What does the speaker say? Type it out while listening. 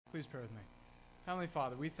Please pray with me. Heavenly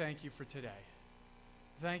Father, we thank you for today.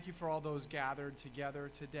 Thank you for all those gathered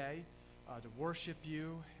together today to worship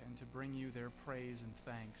you and to bring you their praise and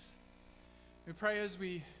thanks. We pray as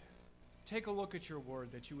we take a look at your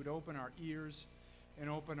word that you would open our ears and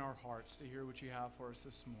open our hearts to hear what you have for us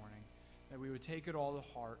this morning, that we would take it all to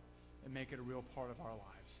heart and make it a real part of our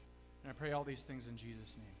lives. And I pray all these things in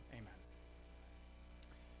Jesus' name. Amen.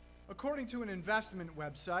 According to an investment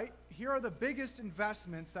website, here are the biggest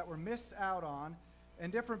investments that were missed out on,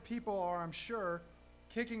 and different people are, I'm sure,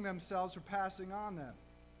 kicking themselves for passing on them.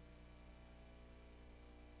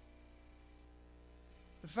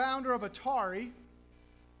 The founder of Atari,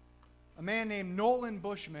 a man named Nolan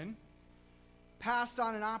Bushman, passed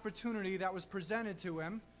on an opportunity that was presented to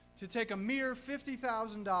him to take a mere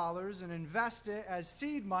 $50,000 and invest it as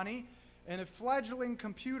seed money in a fledgling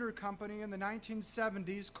computer company in the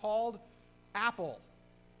 1970s called Apple.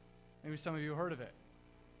 Maybe some of you heard of it.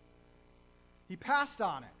 He passed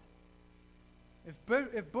on it.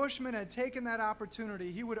 If Bushman had taken that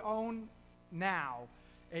opportunity, he would own now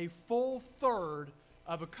a full third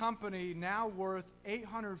of a company now worth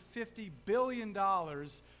 $850 billion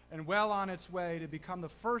and well on its way to become the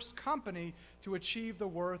first company to achieve the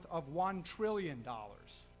worth of $1 trillion.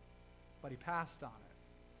 But he passed on it.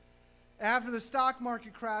 After the stock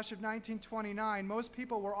market crash of 1929, most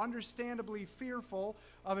people were understandably fearful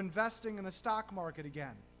of investing in the stock market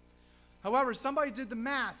again. However, somebody did the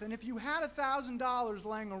math, and if you had $1,000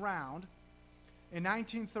 laying around in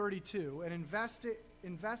 1932 and invested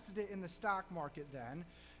it in the stock market then,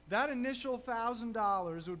 that initial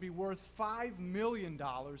 $1,000 would be worth $5 million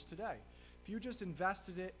today. If you just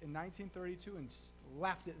invested it in 1932 and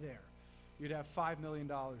left it there, you'd have $5 million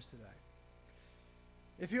today.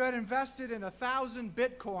 If you had invested in 1,000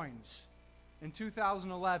 bitcoins in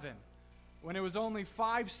 2011, when it was only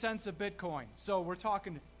 5 cents a bitcoin, so we're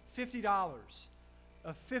talking $50,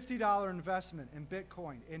 a $50 investment in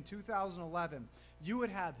Bitcoin in 2011, you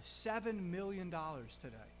would have $7 million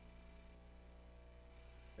today.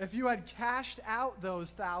 If you had cashed out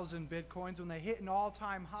those 1,000 Bitcoins when they hit an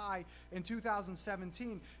all-time high in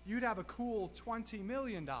 2017, you'd have a cool $20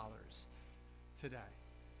 million today.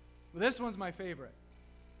 Well, this one's my favorite.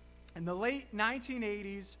 In the late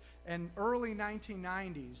 1980s and early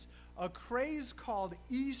 1990s, a craze called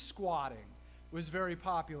e-squatting was very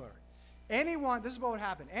popular. This is what would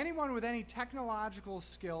happen. Anyone with any technological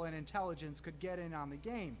skill and intelligence could get in on the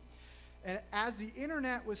game. And as the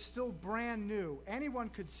internet was still brand new, anyone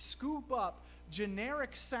could scoop up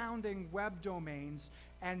generic-sounding web domains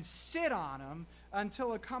and sit on them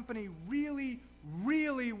until a company really,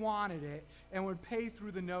 really wanted it and would pay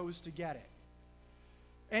through the nose to get it.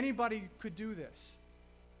 Anybody could do this.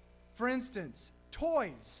 For instance,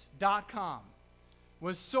 Toys.com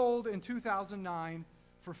was sold in 2009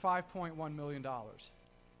 for $5.1 million.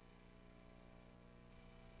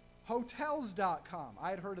 Hotels.com,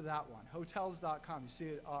 I had heard of that one. Hotels.com, you see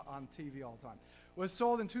it on TV all the time, was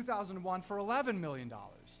sold in 2001 for $11 million.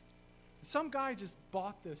 Some guy just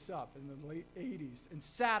bought this up in the late 80s and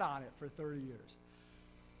sat on it for 30 years.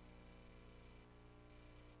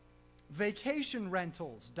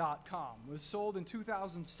 VacationRentals.com was sold in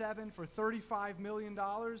 2007 for $35 million,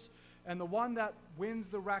 and the one that wins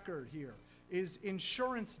the record here is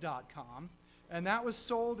Insurance.com, and that was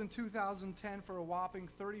sold in 2010 for a whopping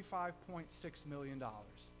 $35.6 million.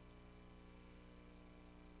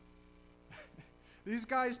 These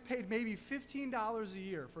guys paid maybe $15 a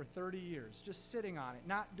year for 30 years, just sitting on it,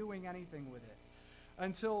 not doing anything with it,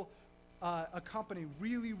 until a company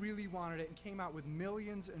really, really wanted it and came out with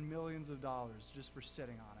millions and millions of dollars just for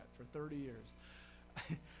sitting on it for 30 years.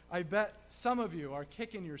 I bet some of you are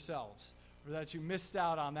kicking yourselves for that you missed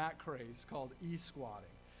out on that craze called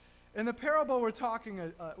e-squatting. In the parable we're taking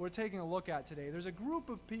a look at today, there's a group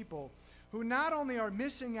of people who not only are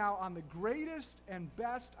missing out on the greatest and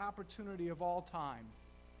best opportunity of all time,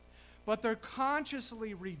 but they're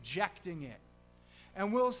consciously rejecting it.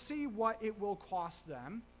 And we'll see what it will cost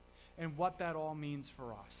them and what that all means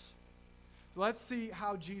for us. So let's see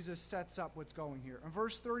how Jesus sets up what's going here. In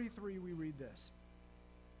verse 33, we read this.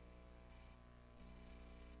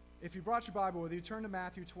 If you brought your Bible with you, turn to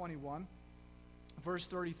Matthew 21, verse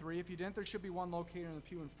 33. If you didn't, there should be one located in the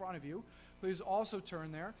pew in front of you. Please also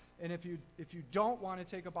turn there. And if you don't want to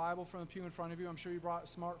take a Bible from the pew in front of you, I'm sure you brought a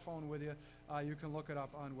smartphone with you. You can look it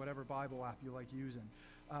up on whatever Bible app you like using.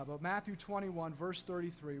 But Matthew 21, verse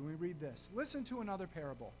 33, we read this. Listen to another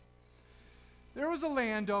parable. There was a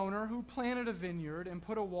landowner who planted a vineyard and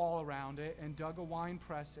put a wall around it and dug a wine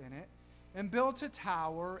press in it and built a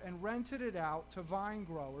tower and rented it out to vine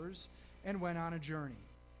growers and went on a journey.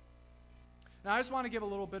 Now, I just want to give a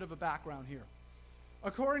little bit of a background here.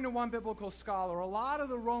 According to one biblical scholar, a lot of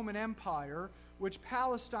the Roman Empire, which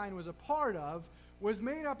Palestine was a part of, was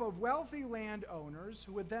made up of wealthy landowners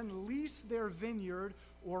who would then lease their vineyard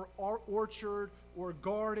or orchard or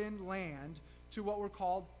garden land to what were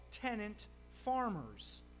called tenant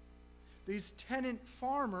farmers. These tenant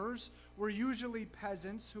farmers were usually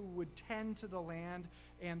peasants who would tend to the land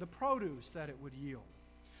and the produce that it would yield.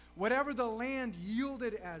 Whatever the land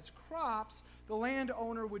yielded as crops, the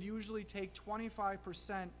landowner would usually take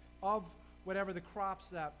 25% of whatever the crops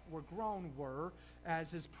that were grown were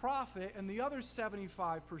as his profit, and the other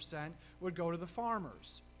 75% would go to the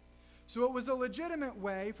farmers. So it was a legitimate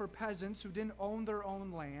way for peasants who didn't own their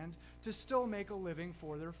own land to still make a living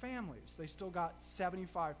for their families. They still got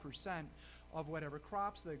 75% of whatever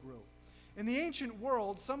crops they grew. In the ancient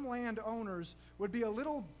world, some landowners would be a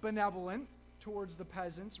little benevolent towards the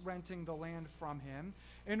peasants renting the land from him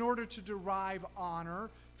in order to derive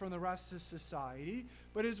honor from the rest of society.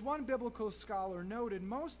 But as one biblical scholar noted,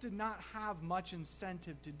 most did not have much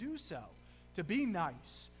incentive to do so, to be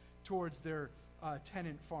nice towards their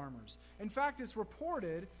tenant farmers. In fact, it's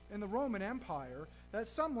reported in the Roman Empire that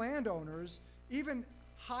some landowners even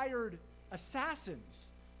hired assassins.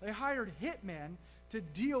 They hired hitmen to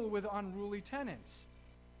deal with unruly tenants,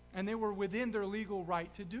 and they were within their legal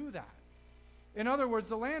right to do that. In other words,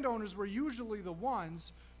 the landowners were usually the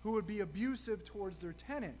ones who would be abusive towards their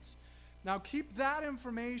tenants. Now, keep that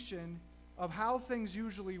information of how things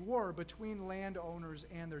usually were between landowners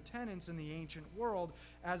and their tenants in the ancient world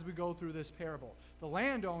as we go through this parable. The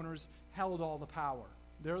landowners held all the power.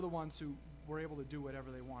 They're the ones who were able to do whatever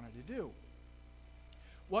they wanted to do.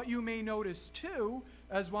 What you may notice, too,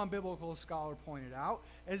 as one biblical scholar pointed out,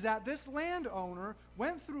 is that this landowner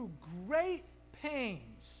went through great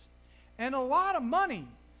pains and a lot of money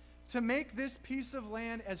to make this piece of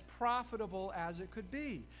land as profitable as it could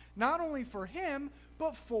be. Not only for him,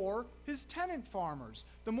 but for his tenant farmers.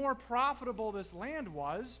 The more profitable this land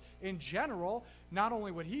was, in general, not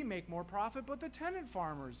only would he make more profit, but the tenant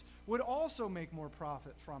farmers would also make more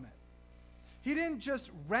profit from it. He didn't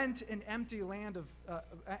just rent an empty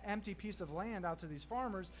piece of land out to these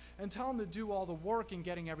farmers and tell them to do all the work in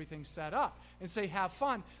getting everything set up and say, have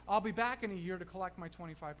fun, I'll be back in a year to collect my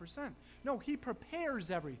 25%. No, he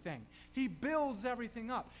prepares everything. He builds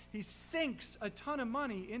everything up. He sinks a ton of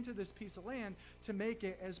money into this piece of land to make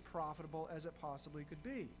it as profitable as it possibly could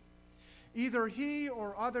be. Either he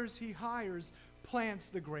or others he hires plants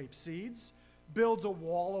the grape seeds, builds a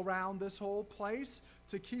wall around this whole place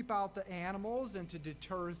to keep out the animals and to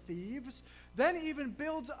deter thieves, then even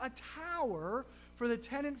builds a tower for the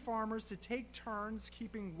tenant farmers to take turns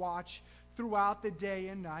keeping watch throughout the day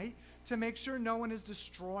and night to make sure no one is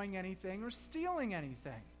destroying anything or stealing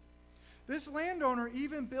anything. This landowner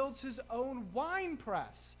even builds his own wine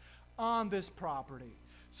press on this property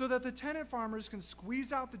so that the tenant farmers can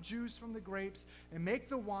squeeze out the juice from the grapes and make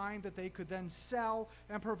the wine that they could then sell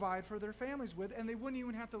and provide for their families with, and they wouldn't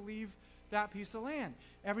even have to leave that piece of land.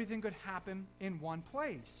 Everything could happen in one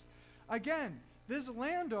place. Again, this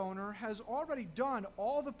landowner has already done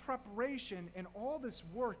all the preparation and all this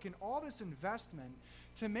work and all this investment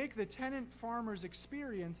to make the tenant farmer's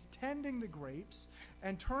experience tending the grapes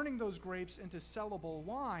and turning those grapes into sellable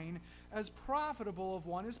wine as profitable of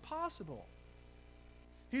one as possible.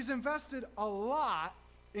 He's invested a lot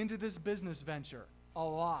into this business venture, a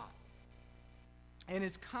lot, and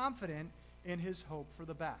is confident in his hope for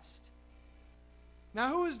the best. Now,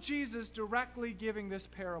 who is Jesus directly giving this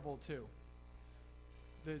parable to?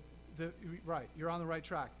 Right, you're on the right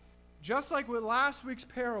track. Just like with last week's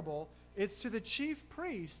parable, it's to the chief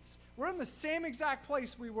priests. We're in the same exact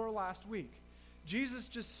place we were last week. Jesus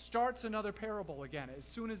just starts another parable again as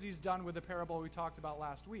soon as he's done with the parable we talked about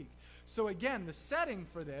last week. So again, the setting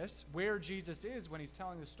for this, where Jesus is when he's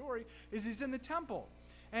telling the story, is he's in the temple.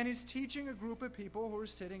 And he's teaching a group of people who are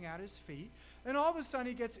sitting at his feet. And all of a sudden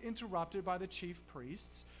he gets interrupted by the chief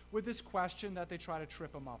priests with this question that they try to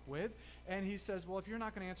trip him up with. And he says, well, if you're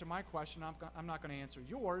not going to answer my question, I'm not going to answer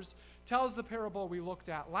yours. Tells the parable we looked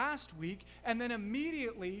at last week, and then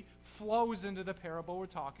immediately flows into the parable we're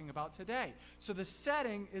talking about today. So the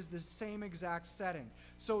setting is the same exact setting.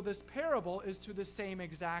 So this parable is to the same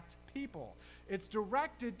exact people. It's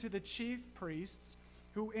directed to the chief priests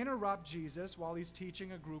who interrupt Jesus while he's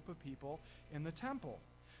teaching a group of people in the temple.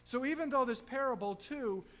 So even though this parable,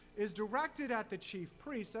 too, is directed at the chief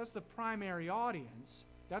priests, that's the primary audience,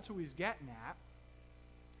 that's who he's getting at,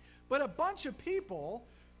 but a bunch of people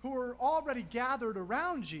who are already gathered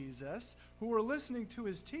around Jesus, who are listening to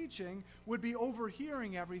his teaching, would be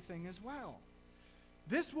overhearing everything as well.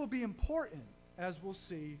 This will be important as we'll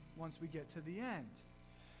see once we get to the end.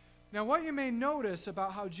 Now, what you may notice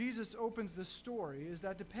about how Jesus opens this story is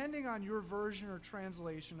that depending on your version or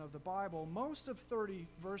translation of the Bible, most of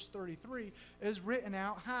verse 33 is written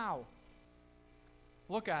out how?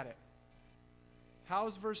 Look at it. How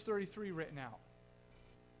is verse 33 written out?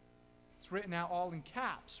 It's written out all in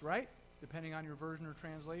caps, right? Depending on your version or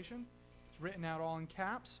translation. It's written out all in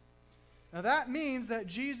caps. Now that means that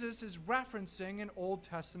Jesus is referencing an Old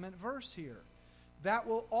Testament verse here. That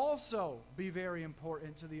will also be very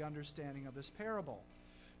important to the understanding of this parable.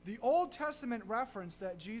 The Old Testament reference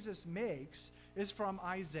that Jesus makes is from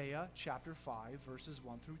Isaiah chapter 5, verses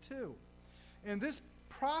 1 through 2. In this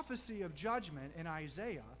prophecy of judgment in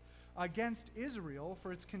Isaiah against Israel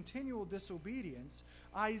for its continual disobedience,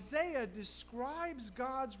 Isaiah describes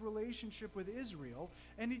God's relationship with Israel,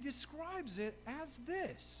 and he describes it as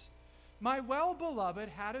this: "My well-beloved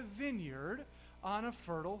had a vineyard on a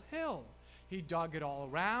fertile hill. He dug it all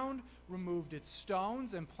around, removed its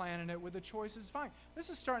stones, and planted it with the choicest vine." This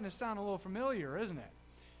is starting to sound a little familiar, isn't it?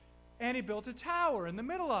 "And he built a tower in the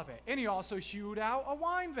middle of it, and he also hewed out a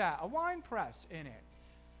wine vat, a wine press in it.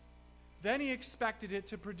 Then he expected it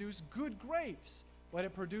to produce good grapes, but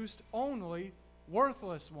it produced only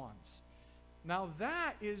worthless ones." Now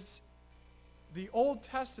that is the Old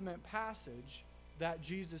Testament passage that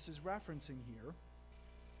Jesus is referencing here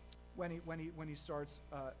when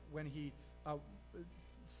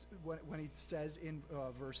he says in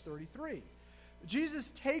verse 33.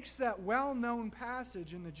 Jesus takes that well-known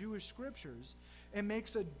passage in the Jewish scriptures and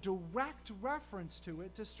makes a direct reference to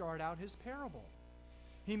it to start out his parable.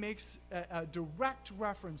 He makes a direct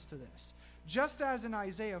reference to this. Just as in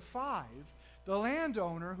Isaiah 5, the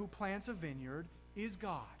landowner who plants a vineyard is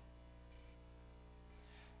God.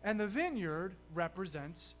 And the vineyard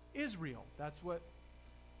represents Israel. That's what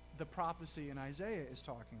the prophecy in Isaiah is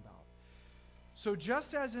talking about. So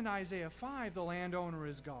just as in Isaiah 5, the landowner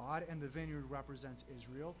is God and the vineyard represents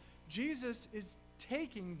Israel, Jesus is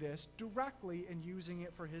taking this directly and using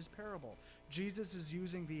it for his parable. Jesus is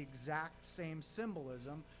using the exact same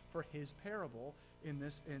symbolism for his parable in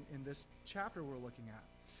this chapter we're looking at.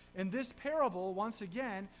 In this parable, once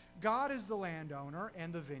again, God is the landowner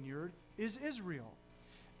and the vineyard is Israel.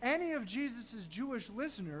 Any of Jesus' Jewish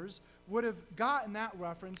listeners would have gotten that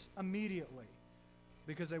reference immediately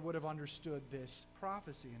because they would have understood this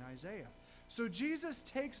prophecy in Isaiah. So Jesus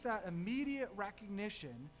takes that immediate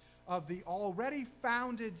recognition of the already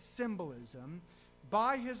founded symbolism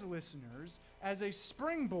by his listeners as a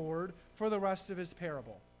springboard for the rest of his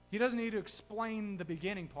parable. He doesn't need to explain the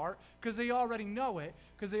beginning part because they already know it,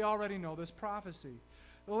 because they already know this prophecy.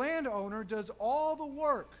 The landowner does all the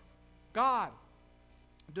work. God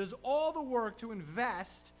does all the work to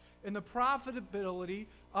invest in the profitability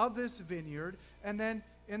of this vineyard, and then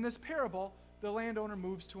in this parable, the landowner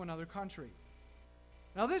moves to another country.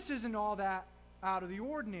 Now, this isn't all that out of the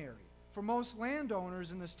ordinary. For most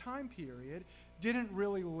landowners in this time period didn't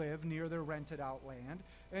really live near their rented out land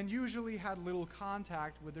and usually had little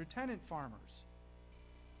contact with their tenant farmers.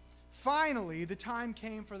 Finally, the time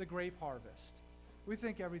came for the grape harvest. We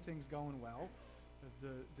think everything's going well.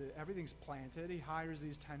 Everything's planted. He hires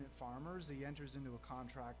these tenant farmers. He enters into a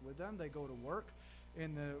contract with them. They go to work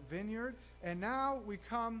in the vineyard. And now we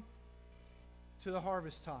come to the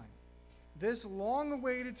harvest time. This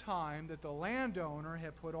long-awaited time that the landowner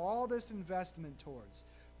had put all this investment towards.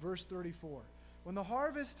 Verse 34. When the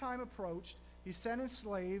harvest time approached, he sent his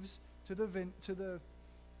slaves to the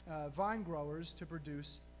vine growers to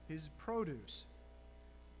produce his produce.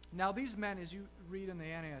 Now these men, as you read in the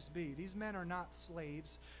NASB, these men are not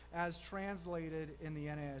slaves as translated in the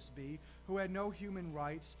NASB, who had no human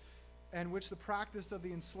rights, and which the practice of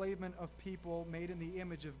the enslavement of people made in the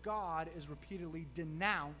image of God is repeatedly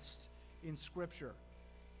denounced in Scripture.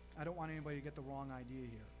 I don't want anybody to get the wrong idea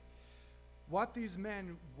here. What these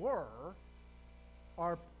men were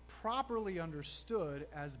are properly understood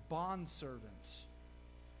as bondservants.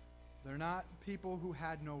 They're not people who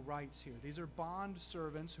had no rights here. These are bond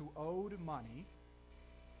servants who owed money,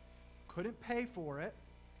 couldn't pay for it,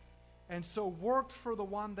 and so worked for the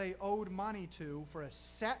one they owed money to for a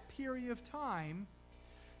set period of time,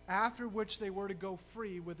 after which they were to go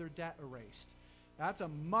free with their debt erased. That's a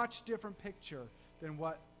much different picture than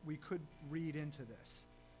what we could read into this.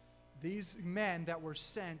 These men that were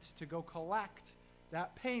sent to go collect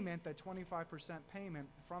that payment, that 25% payment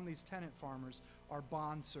from these tenant farmers, are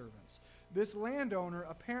bond servants. This landowner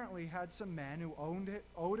apparently had some men who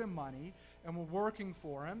owed him money and were working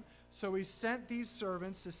for him, so he sent these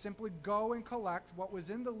servants to simply go and collect what was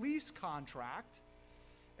in the lease contract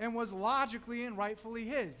and was logically and rightfully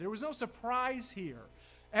his. There was no surprise here.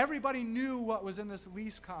 Everybody knew what was in this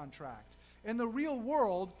lease contract. In the real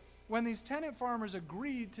world, when these tenant farmers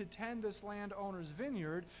agreed to tend this landowner's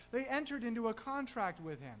vineyard, they entered into a contract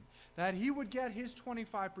with him that he would get his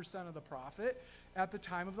 25% of the profit at the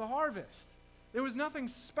time of the harvest. There was nothing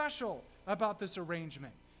special about this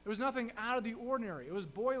arrangement. It was nothing out of the ordinary. It was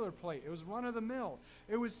boilerplate. It was run-of-the-mill.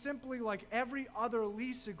 It was simply like every other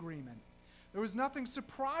lease agreement. There was nothing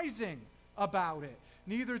surprising about it,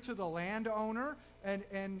 neither to the landowner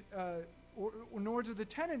nor to the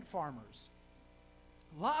tenant farmers.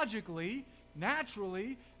 Logically,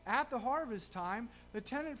 naturally, at the harvest time, the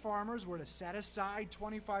tenant farmers were to set aside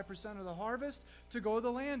 25% of the harvest to go to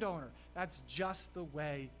the landowner. That's just the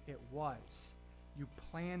way it was. You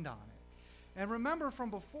planned on it. And remember from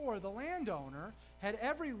before, the landowner had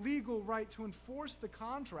every legal right to enforce the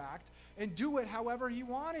contract and do it however he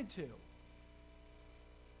wanted to.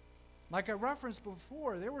 Like I referenced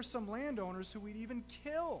before, there were some landowners who would even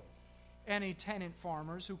kill any tenant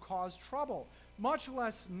farmers who caused trouble, much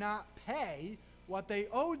less not pay what they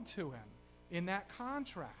owed to him in that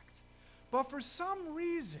contract. But for some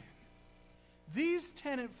reason, these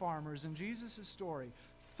tenant farmers in Jesus' story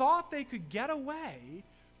thought they could get away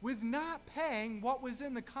with not paying what was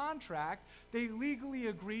in the contract they legally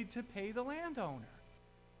agreed to pay the landowner.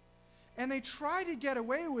 And they tried to get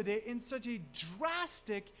away with it in such a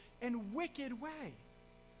drastic and wicked way.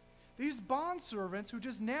 These bondservants, who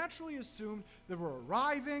just naturally assumed they were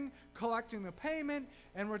arriving, collecting the payment,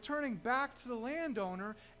 and returning back to the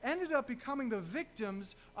landowner, ended up becoming the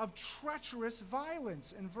victims of treacherous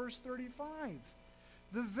violence in verse 35.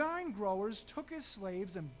 The vine growers took his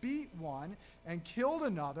slaves and beat one and killed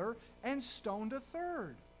another and stoned a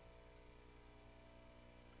third.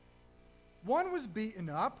 One was beaten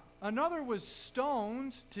up, another was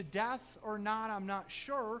stoned to death or not, I'm not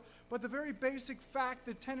sure, but the very basic fact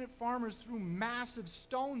that tenant farmers threw massive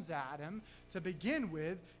stones at him to begin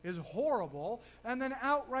with is horrible, and then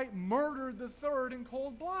outright murdered the third in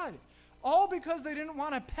cold blood, all because they didn't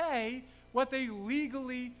want to pay what they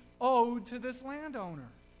legally owed to this landowner.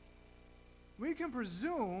 We can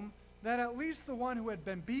presume that at least the one who had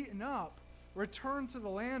been beaten up returned to the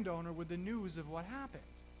landowner with the news of what happened.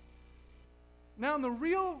 Now, in the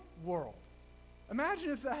real world,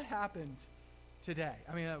 imagine if that happened today.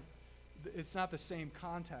 I mean, it's not the same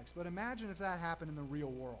context, but imagine if that happened in the real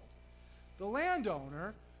world. The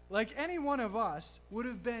landowner, like any one of us, would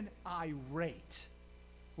have been irate.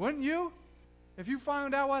 Wouldn't you? If you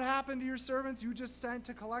found out what happened to your servants you just sent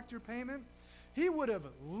to collect your payment, he would have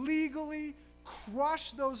legally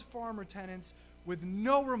crushed those farmer tenants with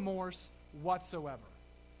no remorse whatsoever.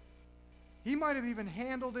 He might have even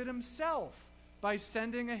handled it himself by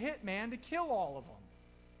sending a hitman to kill all of them.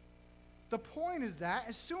 The point is that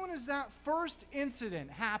as soon as that first incident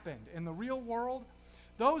happened in the real world,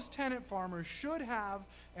 those tenant farmers should have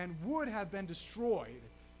and would have been destroyed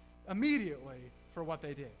immediately for what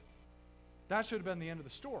they did. That should have been the end of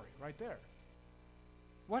the story right there.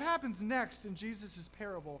 What happens next in Jesus'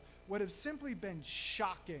 parable would have simply been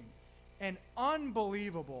shocking and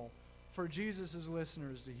unbelievable for Jesus'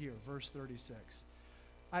 listeners to hear. Verse 36.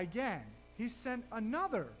 Again, he sent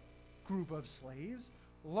another group of slaves,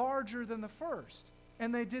 larger than the first,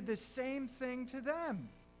 and they did the same thing to them.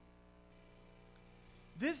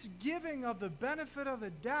 This giving of the benefit of the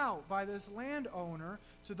doubt by this landowner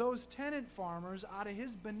to those tenant farmers out of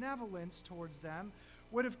his benevolence towards them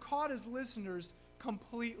would have caught his listeners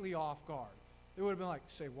completely off guard. They would have been like,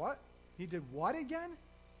 say what? He did what again?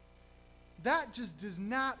 That just does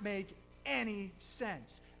not make any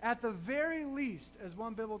sense. At the very least, as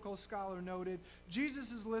one biblical scholar noted,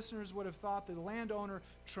 Jesus' listeners would have thought the landowner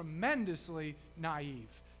tremendously naive.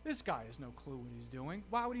 This guy has no clue what he's doing.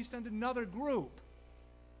 Why would he send another group?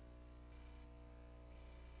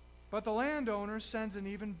 But the landowner sends an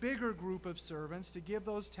even bigger group of servants to give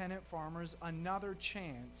those tenant farmers another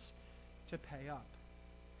chance to pay up.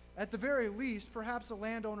 At the very least, perhaps the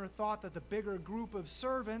landowner thought that the bigger group of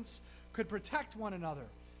servants could protect one another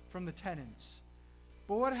from the tenants.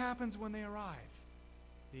 But what happens when they arrive?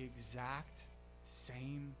 The exact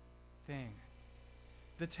same thing.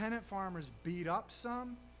 The tenant farmers beat up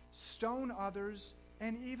some, stone others,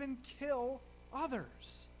 and even kill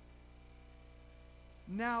others.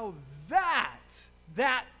 Now that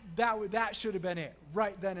should have been it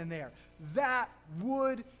right then and there. That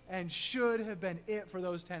would and should have been it for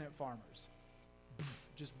those tenant farmers.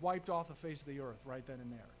 Just wiped off the face of the earth right then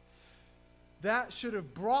and there. That should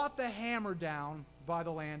have brought the hammer down by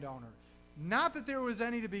the landowner. Not that there was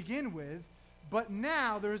any to begin with, but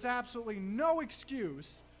now there's absolutely no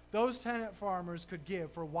excuse those tenant farmers could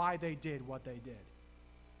give for why they did what they did.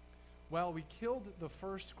 well, we killed the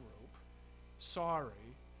first group. Sorry.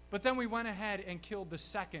 But then we went ahead and killed the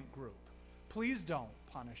second group. Please don't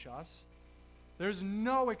punish us. There's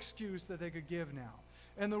no excuse that they could give now.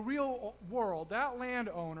 In the real world, that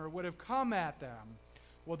landowner would have come at them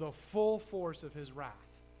with the full force of his wrath.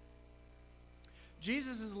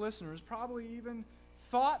 Jesus' listeners probably even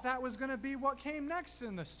thought that was going to be what came next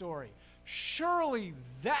in the story. Surely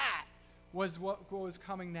that was what was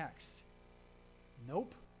coming next.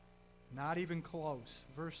 Nope, not even close.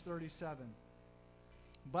 Verse 37.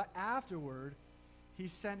 But afterward, he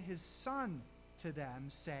sent his son to them,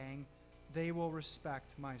 saying, they will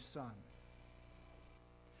respect my son.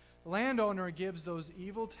 The landowner gives those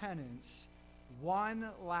evil tenants one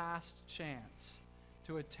last chance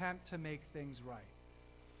to attempt to make things right.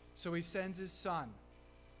 So he sends his son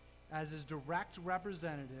as his direct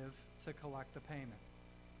representative to collect the payment.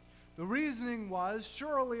 The reasoning was,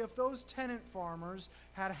 surely if those tenant farmers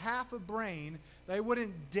had half a brain, they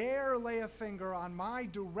wouldn't dare lay a finger on my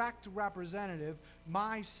direct representative,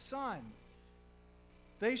 my son.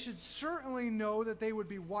 They should certainly know that they would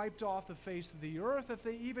be wiped off the face of the earth if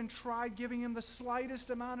they even tried giving him the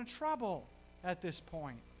slightest amount of trouble at this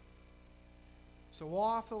point. So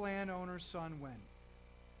off the landowner's son went.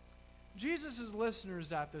 Jesus'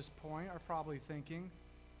 listeners at this point are probably thinking,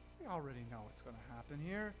 we already know what's going to happen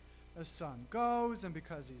here. The son goes, and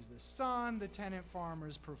because he's the son, the tenant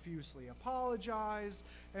farmers profusely apologize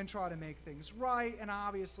and try to make things right, and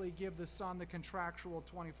obviously give the son the contractual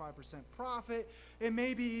 25% profit, and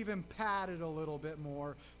maybe even pad it a little bit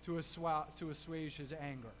more to assuage his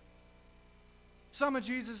anger. Some of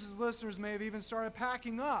Jesus' listeners may have even started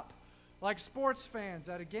packing up, like sports fans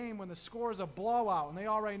at a game when the score is a blowout, and they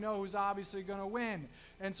already know who's obviously going to win,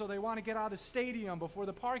 and so they want to get out of the stadium before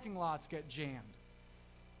the parking lots get jammed.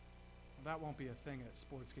 That won't be a thing at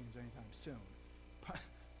sports games anytime soon.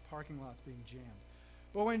 Parking lots being jammed.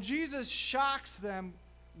 But when Jesus shocks them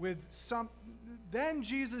with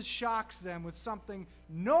Jesus shocks them with something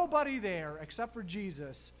nobody there except for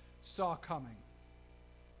Jesus saw coming.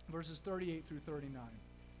 Verses 38 through 39.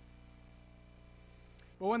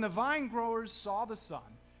 But when the vine growers saw the son,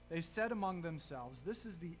 they said among themselves, this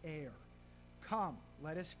is the heir. Come,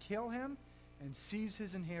 let us kill him and seize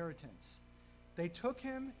his inheritance. They took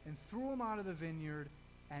him and threw him out of the vineyard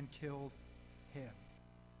and killed him.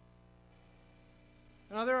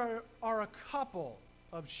 Now, there are a couple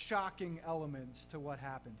of shocking elements to what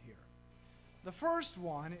happened here. The first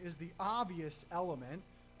one is the obvious element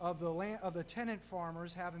of the tenant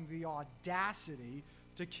farmers having the audacity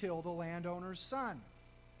to kill the landowner's son.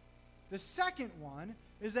 The second one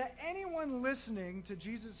is that anyone listening to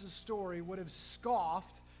Jesus' story would have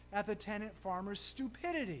scoffed at the tenant farmer's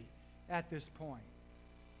stupidity at this point.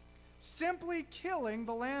 Simply killing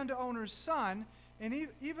the landowner's son, and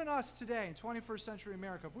even us today in 21st century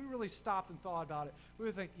America, if we really stopped and thought about it, we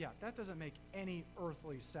would think, yeah, that doesn't make any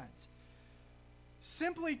earthly sense.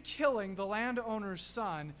 Simply killing the landowner's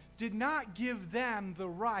son did not give them the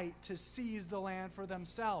right to seize the land for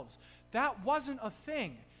themselves. That wasn't a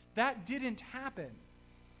thing. That didn't happen.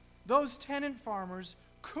 Those tenant farmers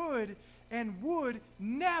could and would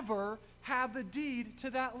never have the deed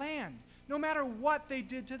to that land, no matter what they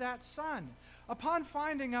did to that son. Upon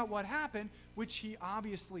finding out what happened, which he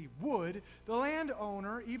obviously would, the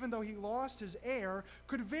landowner, even though he lost his heir,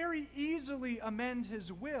 could very easily amend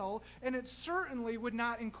his will, and it certainly would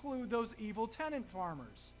not include those evil tenant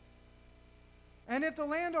farmers. And if the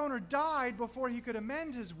landowner died before he could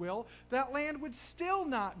amend his will, that land would still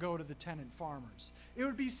not go to the tenant farmers. It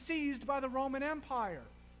would be seized by the Roman Empire.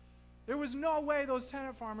 There was no way those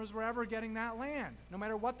tenant farmers were ever getting that land, no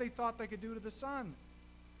matter what they thought they could do to the son.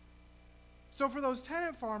 So for those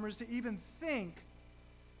tenant farmers to even think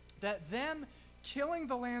that them killing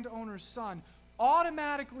the landowner's son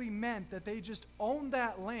automatically meant that they just owned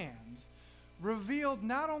that land revealed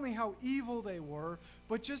not only how evil they were,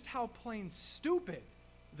 but just how plain stupid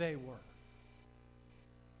they were.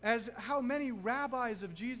 As how many rabbis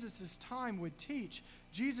of Jesus' time would teach,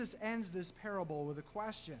 Jesus ends this parable with a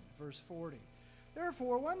question, verse 40.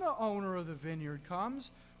 Therefore, when the owner of the vineyard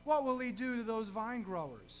comes, what will he do to those vine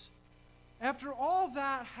growers? After all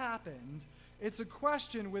that happened, it's a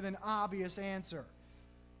question with an obvious answer.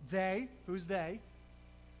 They, who's they?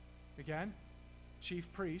 Again,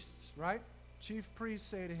 chief priests, right? Chief priests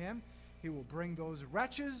say to him, he will bring those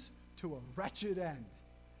wretches to a wretched end,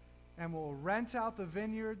 and will rent out the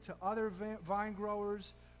vineyard to other vine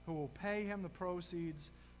growers who will pay him the proceeds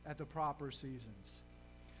at the proper seasons.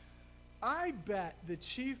 I bet the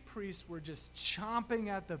chief priests were just chomping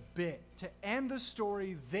at the bit to end the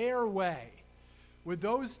story their way, with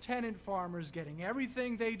those tenant farmers getting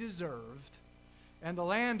everything they deserved and the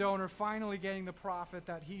landowner finally getting the profit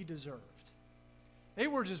that he deserved. They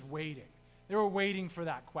were just waiting. They were waiting for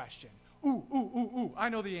that question. Ooh, ooh, ooh, ooh, I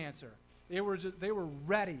know the answer. They were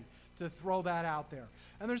ready to throw that out there.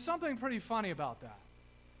 And there's something pretty funny about that.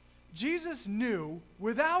 Jesus knew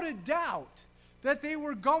without a doubt that they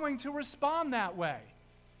were going to respond that way.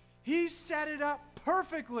 He set it up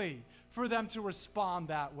perfectly for them to respond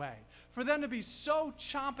that way, for them to be so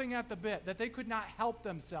chomping at the bit that they could not help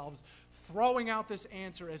themselves throwing out this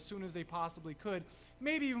answer as soon as they possibly could,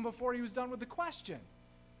 maybe even before he was done with the question.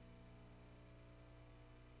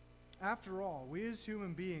 After all, we as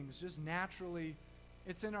human beings just naturally,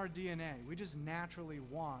 it's in our DNA, we just naturally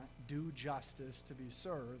want due justice to be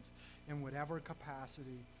served in whatever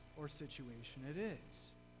capacity or situation it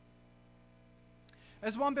is.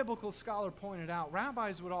 As one biblical scholar pointed out,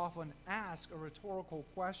 rabbis would often ask a rhetorical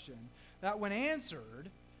question that when answered,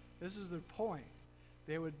 this is the point,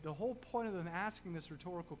 the whole point of them asking this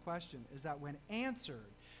rhetorical question is that when answered,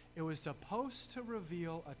 it was supposed to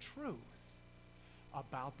reveal a truth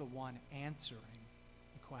about the one answering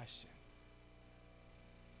the question.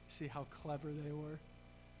 See how clever they were?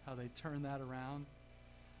 How they turned that around?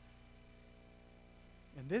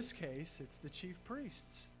 In this case, it's the chief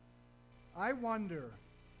priests. I wonder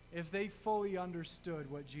if they fully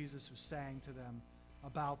understood what Jesus was saying to them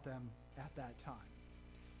about them at that time.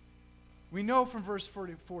 We know from verse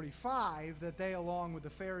 45 that they, along with the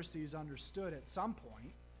Pharisees, understood at some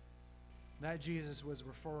point that Jesus was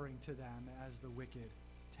referring to them as the wicked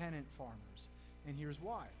tenant farmers. And here's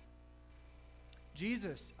why.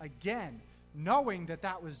 Jesus, again, knowing that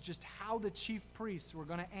that was just how the chief priests were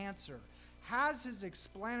going to answer, has his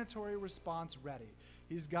explanatory response ready.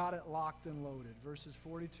 He's got it locked and loaded. Verses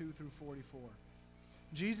 42 through 44.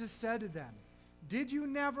 Jesus said to them, "Did you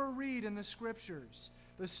never read in the scriptures,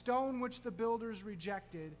 the stone which the builders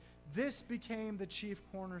rejected, this became the chief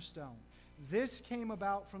cornerstone. This came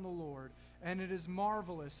about from the Lord, and it is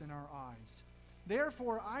marvelous in our eyes.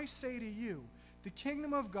 Therefore I say to you, the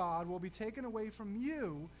kingdom of God will be taken away from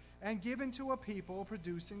you and given to a people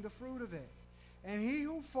producing the fruit of it. And he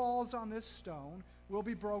who falls on this stone will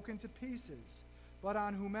be broken to pieces, but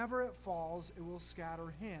on whomever it falls, it will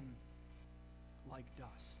scatter him like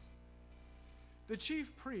dust." The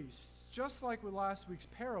chief priests, just like with last week's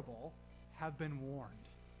parable, have been warned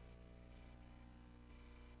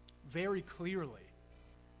very clearly.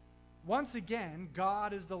 Once again,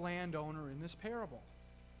 God is the landowner in this parable.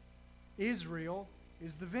 Israel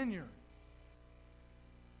is the vineyard.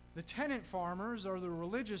 The tenant farmers are the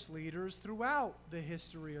religious leaders throughout the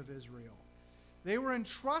history of Israel. They were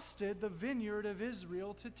entrusted the vineyard of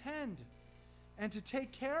Israel to tend and to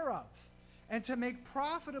take care of and to make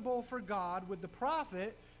profitable for God, with the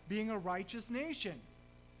profit being a righteous nation.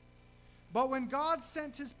 But when God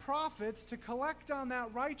sent his prophets to collect on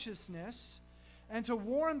that righteousness and to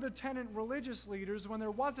warn the tenant religious leaders when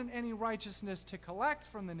there wasn't any righteousness to collect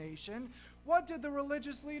from the nation, what did the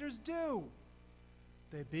religious leaders do?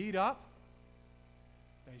 They beat up,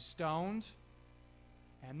 they stoned,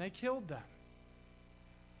 and they killed them.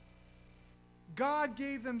 God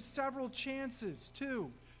gave them several chances,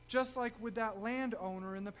 too, just like with that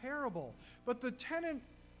landowner in the parable. But the tenant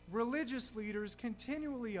religious leaders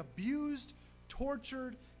continually abused,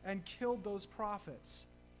 tortured, and killed those prophets.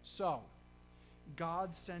 So,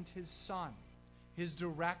 God sent his son, his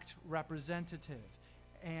direct representative,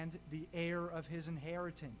 and the heir of his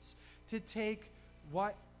inheritance, to take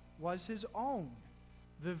what was his own,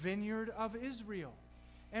 the vineyard of Israel.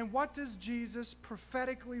 And what does Jesus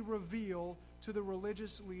prophetically reveal to the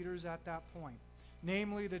religious leaders at that point?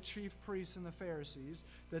 Namely, the chief priests and the Pharisees,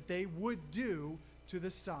 that they would do to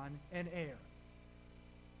the son and heir.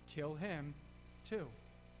 Kill him too.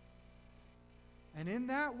 And in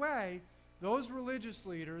that way, those religious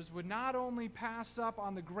leaders would not only pass up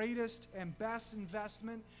on the greatest and best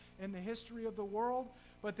investment in the history of the world,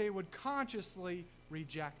 but they would consciously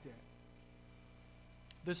reject it.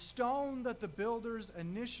 The stone that the builders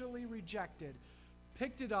initially rejected,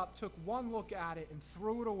 picked it up, took one look at it, and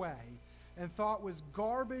threw it away, and thought was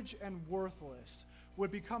garbage and worthless,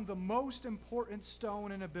 would become the most important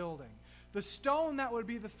stone in a building. The stone that would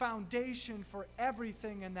be the foundation for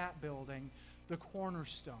everything in that building, the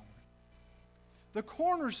cornerstone. The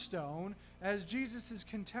cornerstone, as Jesus'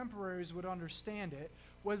 contemporaries would understand it,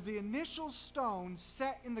 was the initial stone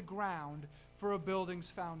set in the ground for a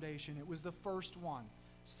building's foundation. It was the first one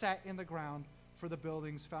set in the ground for the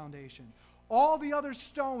building's foundation. All the other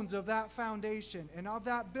stones of that foundation and of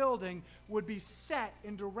that building would be set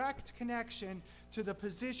in direct connection to the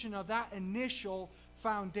position of that initial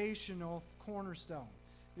foundational cornerstone.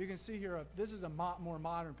 You can see here, this is a more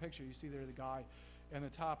modern picture. You see there the guy in the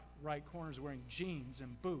top right corner is wearing jeans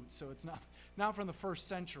and boots, so it's not from the first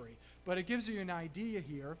century. But it gives you an idea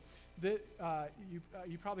here that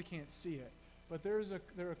you probably can't see it, but there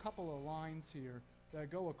are a couple of lines here that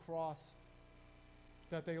go across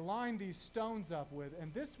that they line these stones up with,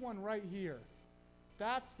 and this one right here,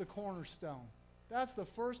 that's the cornerstone. That's the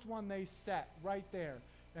first one they set right there.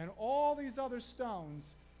 And all these other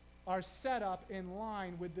stones are set up in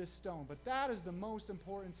line with this stone. But that is the most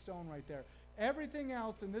important stone right there. Everything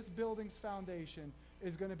else in this building's foundation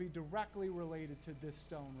is going to be directly related to this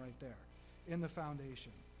stone right there in the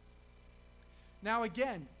foundation. Now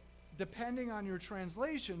again, depending on your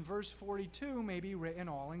translation, verse 42 may be written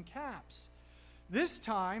all in caps. This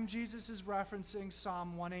time, Jesus is referencing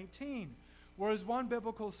Psalm 118, whereas one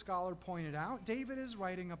biblical scholar pointed out, David is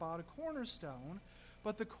writing about a cornerstone,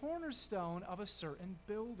 but the cornerstone of a certain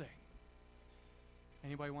building.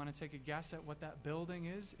 Anybody want to take a guess at what that building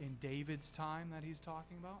is in David's time that he's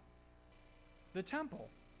talking about? The temple.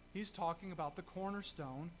 He's talking about the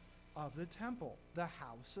cornerstone of the temple, the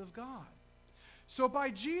house of God. So by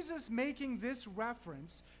Jesus making this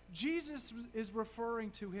reference, Jesus is referring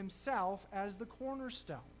to himself as the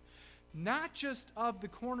cornerstone. Not just of the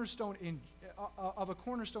cornerstone of a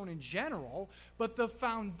cornerstone in general, but the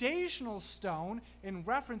foundational stone, in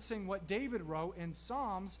referencing what David wrote in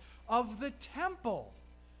Psalms, of the temple.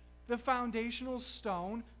 The foundational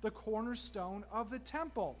stone, the cornerstone of the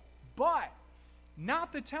temple. But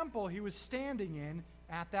not the temple he was standing in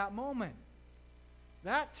at that moment.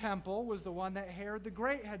 That temple was the one that Herod the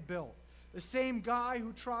Great had built. The same guy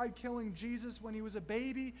who tried killing Jesus when he was a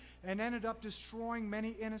baby and ended up destroying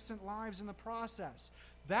many innocent lives in the process.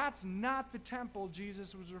 That's not the temple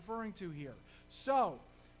Jesus was referring to here. So,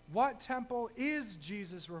 what temple is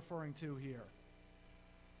Jesus referring to here?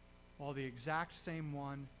 Well, the exact same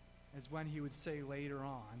one as when he would say later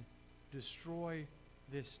on, destroy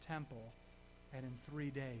this temple, and in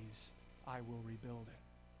 3 days I will rebuild it.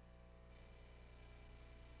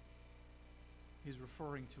 He's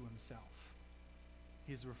referring to himself.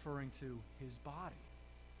 He's referring to his body.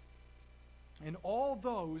 And all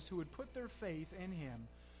those who would put their faith in him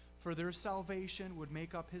for their salvation would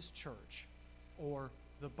make up his church, or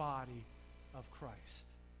the body of Christ.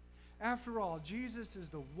 After all, Jesus is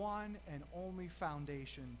the one and only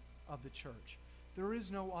foundation of the church. There is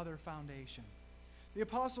no other foundation. The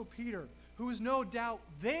Apostle Peter, who is no doubt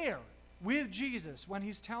there with Jesus when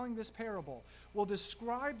he's telling this parable, will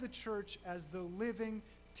describe the church as the living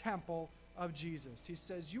temple of Jesus. He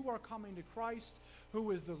says, you are coming to Christ,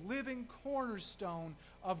 who is the living cornerstone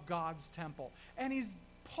of God's temple. And he's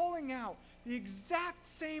pulling out the exact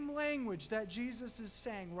same language that Jesus is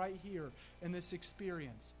saying right here in this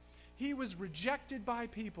experience. He was rejected by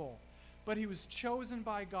people, but he was chosen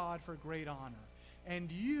by God for great honor. And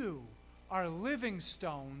you are living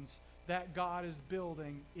stones that God is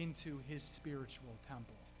building into his spiritual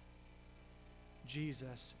temple.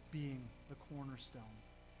 Jesus being the cornerstone.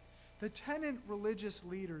 The tenant religious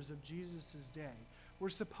leaders of Jesus' day were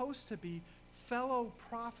supposed to be fellow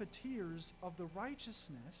profiteers of the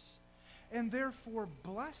righteousness and therefore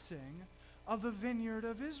blessing of the vineyard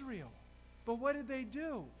of Israel. But what did they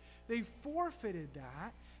do? They forfeited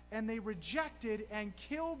that, and they rejected and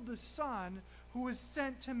killed the Son who was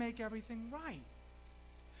sent to make everything right.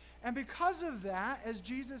 And because of that, as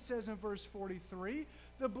Jesus says in verse 43,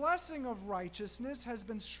 the blessing of righteousness has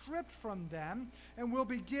been stripped from them and will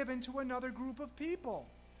be given to another group of people,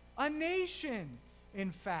 a nation,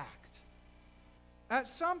 in fact. At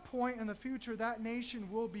some point in the future, that nation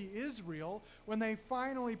will be Israel when they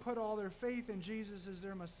finally put all their faith in Jesus as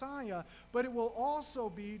their Messiah, but it will also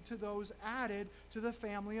be to those added to the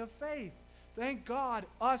family of faith. Thank God,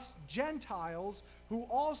 us Gentiles who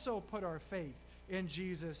also put our faith in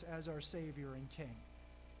Jesus as our Savior and King.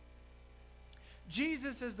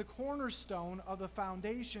 Jesus, as the cornerstone of the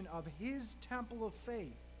foundation of his temple of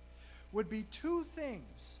faith, would be two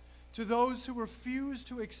things to those who refuse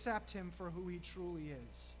to accept him for who he truly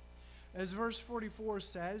is. As verse 44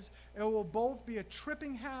 says, it will both be a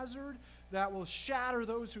tripping hazard that will shatter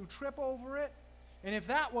those who trip over it, and if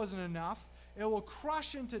that wasn't enough, it will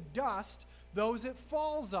crush into dust those it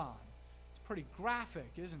falls on. It's pretty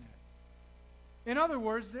graphic, isn't it? In other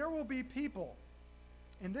words, there will be people,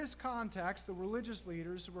 in this context, the religious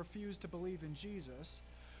leaders who refuse to believe in Jesus,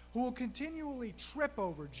 who will continually trip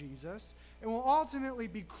over Jesus and will ultimately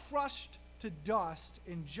be crushed to dust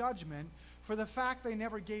in judgment for the fact they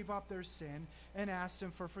never gave up their sin and asked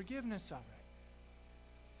him for forgiveness of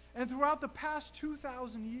it. And throughout the past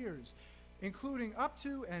 2,000 years, including up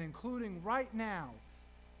to and including right now,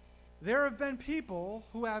 There have been people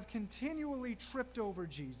who have continually tripped over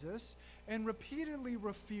Jesus and repeatedly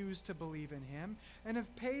refused to believe in him and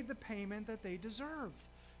have paid the payment that they deserve,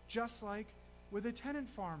 just like with the tenant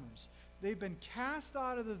farmers. They've been cast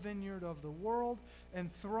out of the vineyard of the world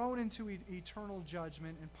and thrown into eternal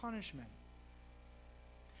judgment and punishment.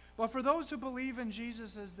 But for those who believe in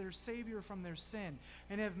Jesus as their Savior from their sin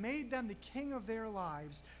and have made them the King of their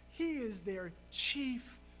lives, he is their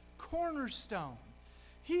chief cornerstone.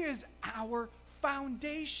 He is our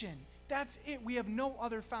foundation. That's it. We have no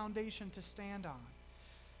other foundation to stand on.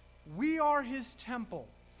 We are his temple,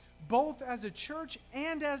 both as a church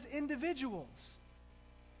and as individuals.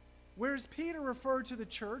 Whereas Peter referred to the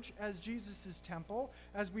church as Jesus' temple,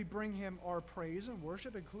 as we bring him our praise and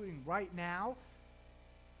worship, including right now,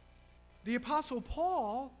 the Apostle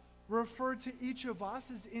Paul referred to each of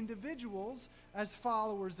us as individuals, as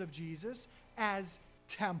followers of Jesus, as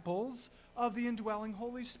temples of the indwelling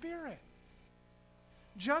Holy Spirit.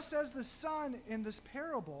 Just as the Son in this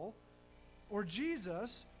parable, or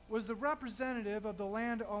Jesus, was the representative of the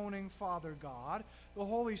land-owning Father God, the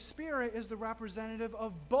Holy Spirit is the representative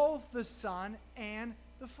of both the Son and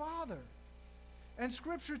the Father. And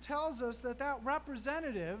Scripture tells us that that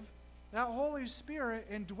representative, that Holy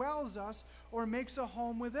Spirit, indwells us or makes a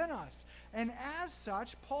home within us. And as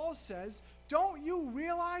such, Paul says, don't you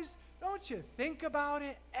realize, don't you think about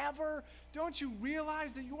it ever? Don't you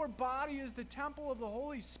realize that your body is the temple of the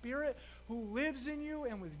Holy Spirit who lives in you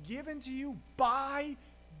and was given to you by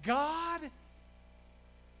God?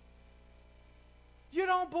 You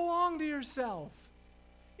don't belong to yourself.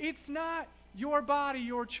 It's not your body,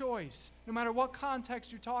 your choice, no matter what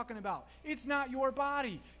context you're talking about. It's not your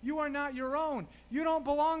body. You are not your own. You don't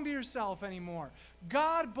belong to yourself anymore.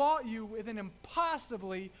 God bought you with an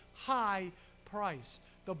impossibly high price,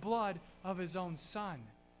 the blood of his own Son.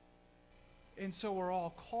 And so we're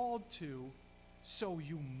all called to, so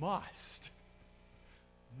you must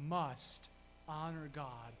honor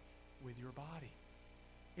God with your body.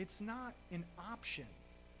 It's not an option.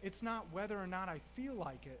 It's not whether or not I feel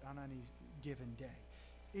like it on any given day.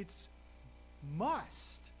 It's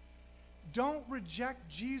must. Don't reject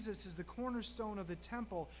Jesus as the cornerstone of the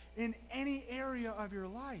temple in any area of your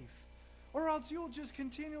life, or else you'll just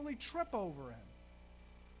continually trip over him.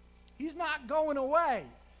 He's not going away.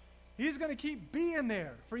 He's going to keep being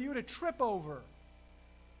there for you to trip over.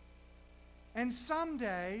 And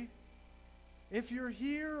someday, if you're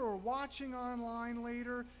here or watching online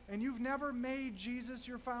later and you've never made Jesus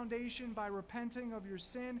your foundation by repenting of your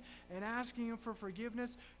sin and asking him for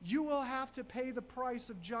forgiveness, you will have to pay the price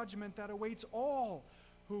of judgment that awaits all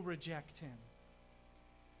who reject him.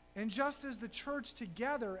 And just as the church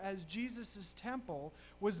together as Jesus' temple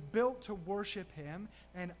was built to worship him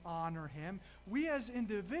and honor him, we as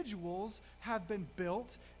individuals have been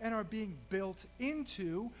built and are being built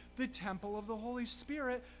into the temple of the Holy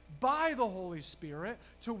Spirit by the Holy Spirit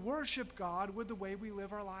to worship God with the way we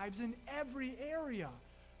live our lives in every area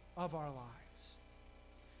of our lives.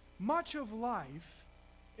 Much of life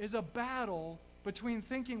is a battle between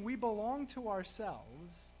thinking we belong to ourselves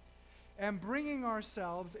and bringing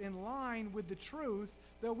ourselves in line with the truth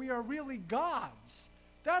that we are really God's.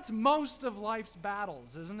 That's most of life's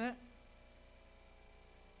battles, isn't it?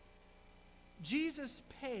 Jesus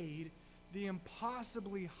paid the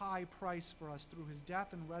impossibly high price for us through his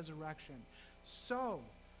death and resurrection, so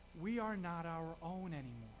we are not our own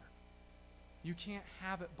anymore. You can't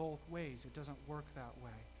have it both ways. It doesn't work that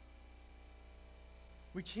way.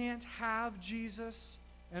 We can't have Jesus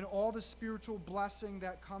and all the spiritual blessing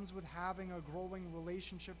that comes with having a growing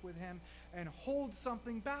relationship with him and hold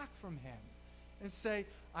something back from him and say,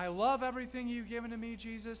 I love everything you've given to me,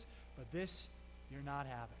 Jesus, but this you're not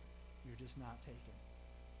having. You're just not taking.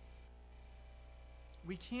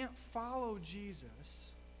 We can't follow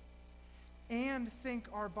Jesus and think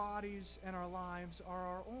our bodies and our lives are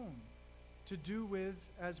our own to do with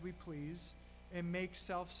as we please and make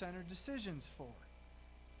self-centered decisions for.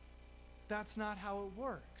 That's not how it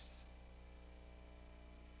works.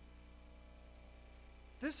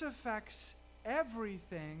 This affects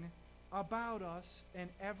everything about us and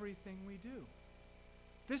everything we do.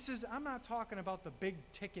 I'm not talking about the big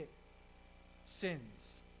ticket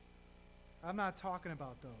sins. I'm not talking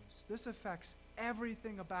about those. This affects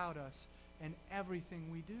everything about us and everything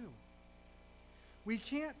we do. We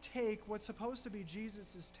can't take what's supposed to be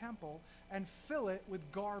Jesus' temple and fill it with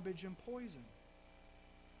garbage and poison.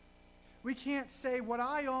 We can't say what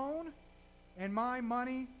I own and my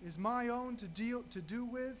money is my own to do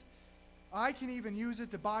with. I can even use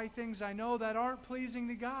it to buy things I know that aren't pleasing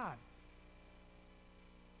to God.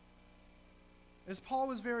 As Paul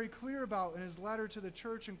was very clear about in his letter to the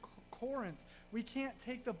church in Corinth, we can't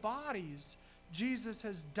take the bodies Jesus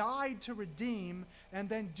has died to redeem and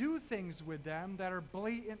then do things with them that are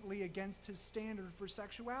blatantly against his standard for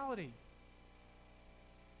sexuality.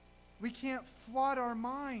 We can't flood our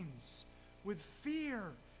minds with fear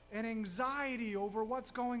and anxiety over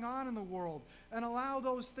what's going on in the world and allow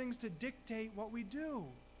those things to dictate what we do.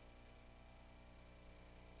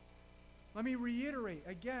 Let me reiterate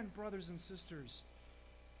again, brothers and sisters,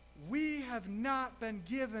 we have not been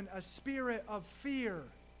given a spirit of fear.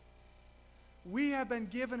 We have been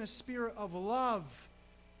given a spirit of love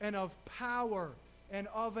and of power and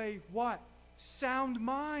of a what? Sound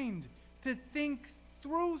mind to think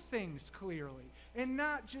through things clearly and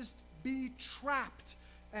not just be trapped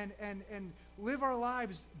and live our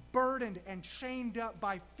lives burdened and chained up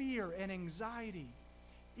by fear and anxiety,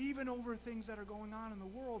 even over things that are going on in the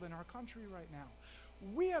world, in our country right now.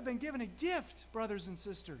 We have been given a gift, brothers and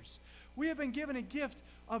sisters. We have been given a gift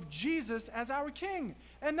of Jesus as our King,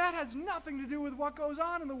 and that has nothing to do with what goes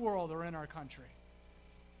on in the world or in our country.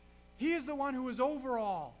 He is the one who is over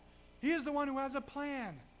all. He is the one who has a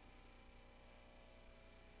plan.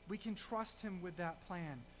 We can trust him with that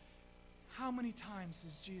plan. How many times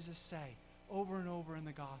does Jesus say over and over in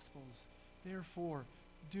the Gospels, therefore,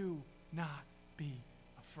 do not be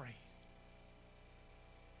afraid.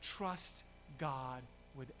 Trust God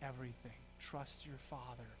with everything. Trust your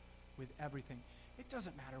Father with everything. It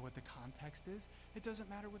doesn't matter what the context is. It doesn't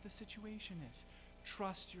matter what the situation is.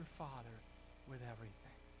 Trust your Father with everything.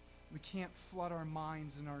 We can't flood our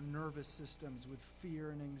minds and our nervous systems with fear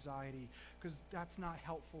and anxiety because that's not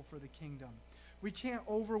helpful for the kingdom. We can't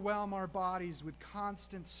overwhelm our bodies with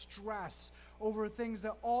constant stress over things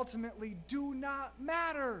that ultimately do not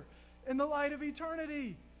matter in the light of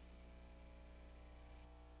eternity.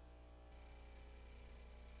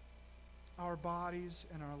 Our bodies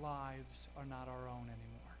and our lives are not our own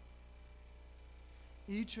anymore.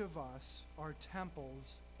 Each of us are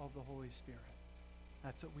temples of the Holy Spirit.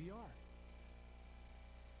 That's what we are.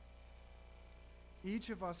 Each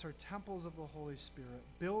of us are temples of the Holy Spirit,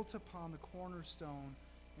 built upon the cornerstone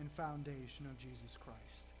and foundation of Jesus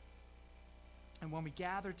Christ. And when we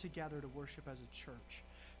gather together to worship as a church,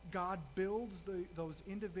 God builds those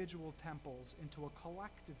individual temples into a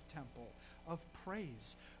collective temple of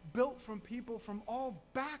praise, built from people from all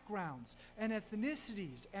backgrounds and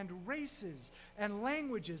ethnicities and races and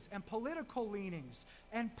languages and political leanings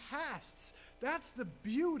and pasts. That's the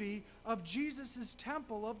beauty of Jesus'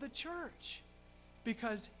 temple of the church,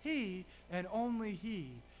 because he and only he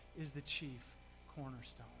is the chief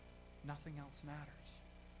cornerstone. Nothing else matters.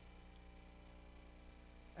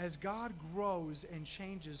 As God grows and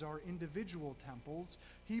changes our individual temples,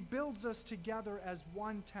 he builds us together as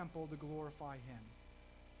one temple to glorify him.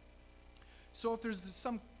 So if there's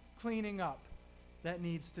some cleaning up that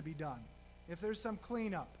needs to be done, if there's some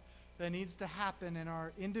cleanup that needs to happen in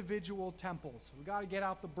our individual temples, we've got to get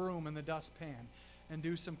out the broom and the dustpan and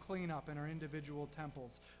do some cleanup in our individual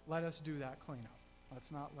temples. Let us do that cleanup.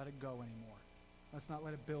 Let's not let it go anymore. Let's not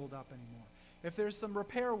let it build up anymore. If there's some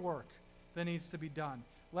repair work that needs to be done,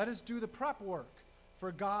 let us do the prep work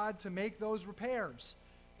for God to make those repairs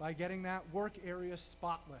by getting that work area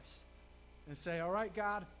spotless. And say, all right,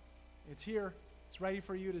 God, it's here. It's ready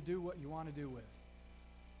for you to do what you want to do with.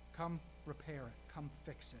 Come repair it. Come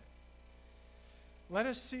fix it. Let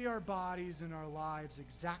us see our bodies and our lives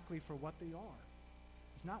exactly for what they are.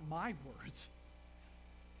 It's not my words.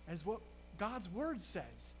 As what God's word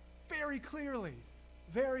says very clearly,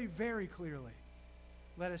 very, very clearly.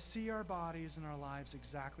 Let us see our bodies and our lives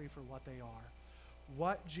exactly for what they are.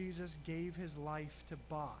 What Jesus gave his life to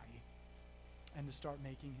buy and to start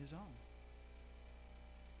making his own.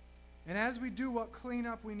 And as we do what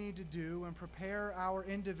cleanup we need to do and prepare our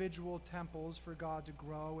individual temples for God to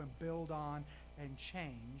grow and build on and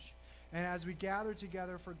change, and as we gather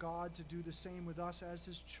together for God to do the same with us as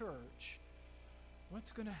his church,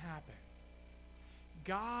 what's going to happen?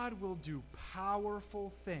 God will do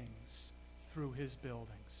powerful things through his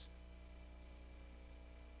buildings.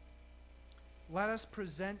 Let us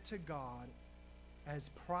present to God as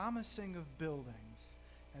promising of buildings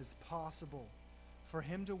as possible for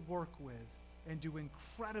him to work with and do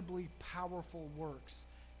incredibly powerful works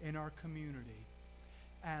in our community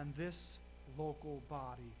and this local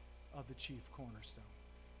body of the chief cornerstone.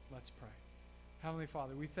 Let's pray. Heavenly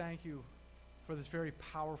Father, we thank you for this very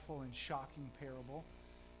powerful and shocking parable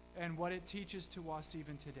and what it teaches to us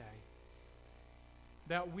even today.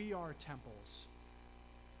 That we are temples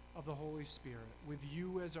of the Holy Spirit with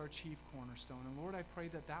you as our chief cornerstone. And Lord, I pray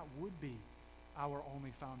that that would be our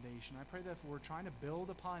only foundation. I pray that if we're trying to build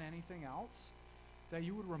upon anything else, that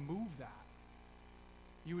you would remove that.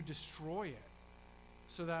 you would destroy it,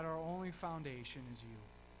 so that our only foundation is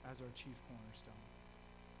you as our chief cornerstone.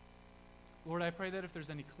 Lord, I pray that if there's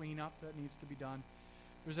any cleanup that needs to be done,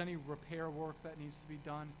 if there's any repair work that needs to be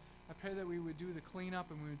done, I pray that we would do the cleanup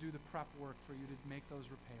and we would do the prep work for you to make those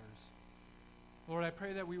repairs. Lord, I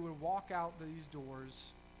pray that we would walk out these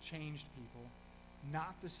doors changed people,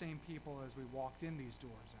 not the same people as we walked in these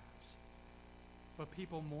doors as, but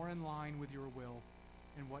people more in line with your will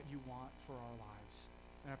and what you want for our lives.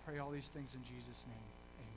 And I pray all these things in Jesus' name.